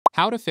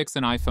How to fix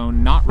an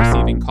iPhone not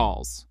receiving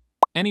calls.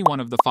 Any one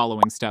of the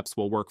following steps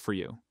will work for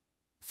you.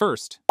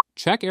 First,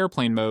 check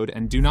airplane mode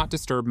and do not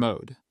disturb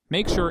mode.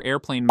 Make sure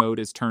airplane mode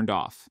is turned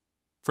off.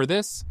 For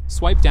this,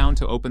 swipe down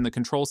to open the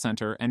control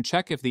center and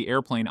check if the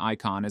airplane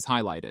icon is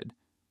highlighted.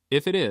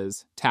 If it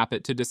is, tap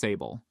it to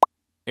disable.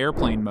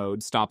 Airplane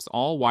mode stops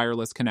all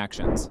wireless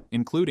connections,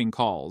 including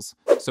calls,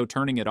 so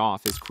turning it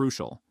off is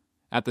crucial.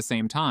 At the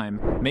same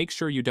time, make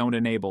sure you don't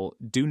enable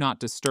Do Not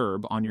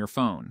Disturb on your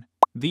phone.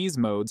 These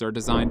modes are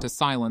designed to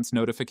silence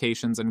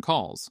notifications and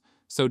calls,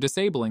 so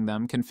disabling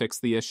them can fix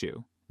the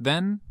issue.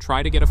 Then,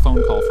 try to get a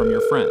phone call from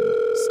your friend.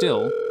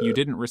 Still, you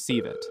didn't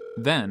receive it.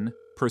 Then,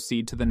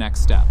 proceed to the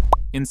next step.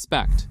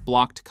 Inspect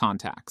blocked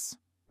contacts.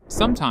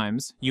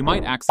 Sometimes, you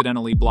might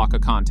accidentally block a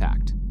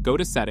contact. Go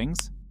to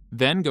Settings,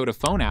 then go to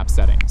Phone App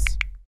Settings,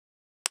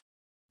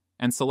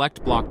 and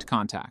select Blocked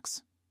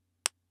Contacts.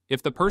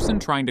 If the person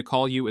trying to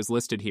call you is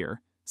listed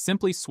here,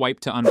 simply swipe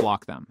to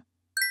unblock them.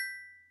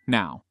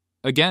 Now,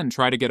 again,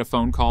 try to get a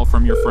phone call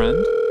from your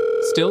friend.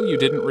 Still, you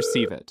didn't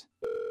receive it.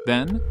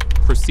 Then,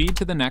 proceed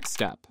to the next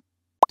step.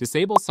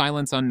 Disable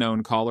Silence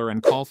Unknown Caller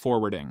and Call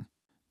Forwarding.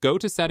 Go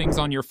to Settings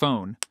on your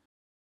phone.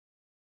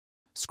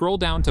 Scroll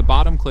down to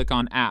bottom, click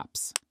on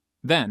Apps.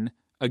 Then,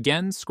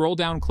 again, scroll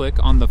down, click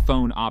on the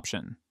Phone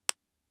option.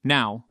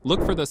 Now,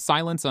 look for the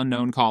Silence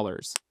Unknown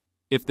Callers.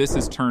 If this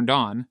is turned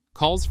on,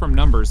 calls from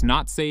numbers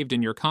not saved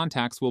in your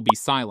contacts will be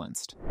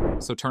silenced,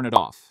 so turn it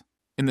off.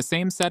 In the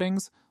same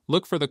settings,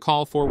 look for the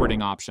Call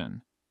Forwarding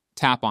option.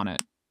 Tap on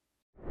it,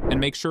 and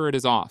make sure it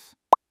is off,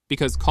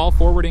 because call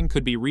forwarding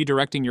could be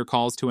redirecting your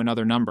calls to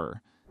another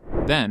number.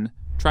 Then,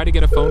 try to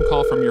get a phone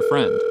call from your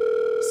friend.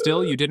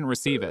 Still, you didn't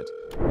receive it.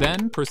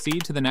 Then,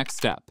 proceed to the next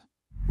step.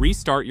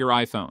 Restart your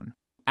iPhone.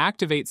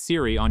 Activate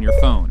Siri on your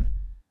phone.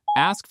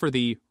 Ask for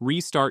the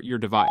Restart Your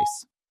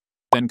Device.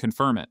 Then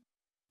confirm it.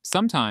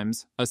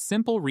 Sometimes, a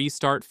simple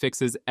restart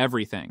fixes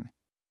everything.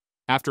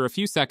 After a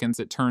few seconds,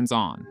 it turns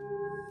on.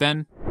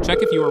 Then, check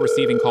if you are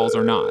receiving calls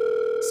or not.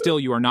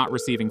 Still, you are not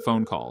receiving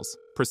phone calls.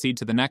 Proceed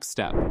to the next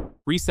step.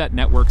 Reset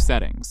network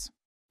settings.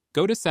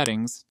 Go to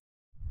Settings,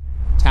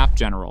 tap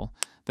General,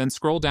 then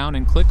scroll down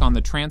and click on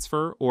the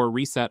Transfer or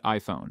Reset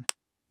iPhone.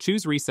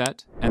 Choose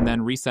Reset, and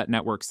then Reset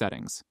Network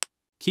Settings.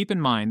 Keep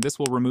in mind this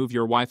will remove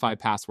your Wi-Fi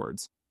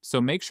passwords, so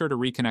make sure to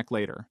reconnect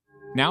later.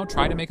 Now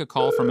try to make a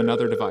call from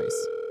another device.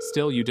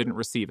 Still, you didn't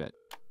receive it.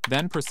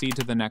 Then proceed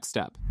to the next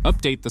step.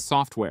 Update the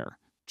software.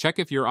 Check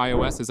if your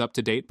iOS is up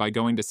to date by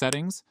going to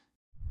Settings,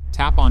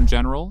 tap on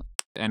General,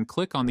 and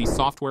click on the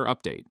Software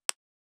Update.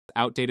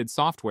 Outdated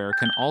software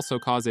can also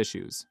cause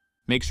issues.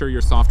 Make sure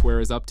your software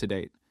is up to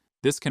date.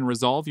 This can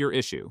resolve your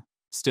issue.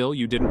 Still,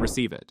 you didn't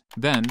receive it.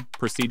 Then,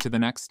 proceed to the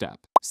next step.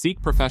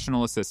 Seek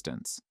professional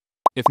assistance.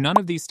 If none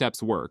of these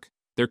steps work,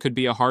 there could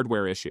be a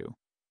hardware issue.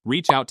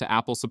 Reach out to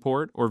Apple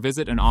support or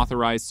visit an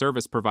authorized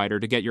service provider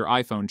to get your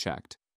iPhone checked.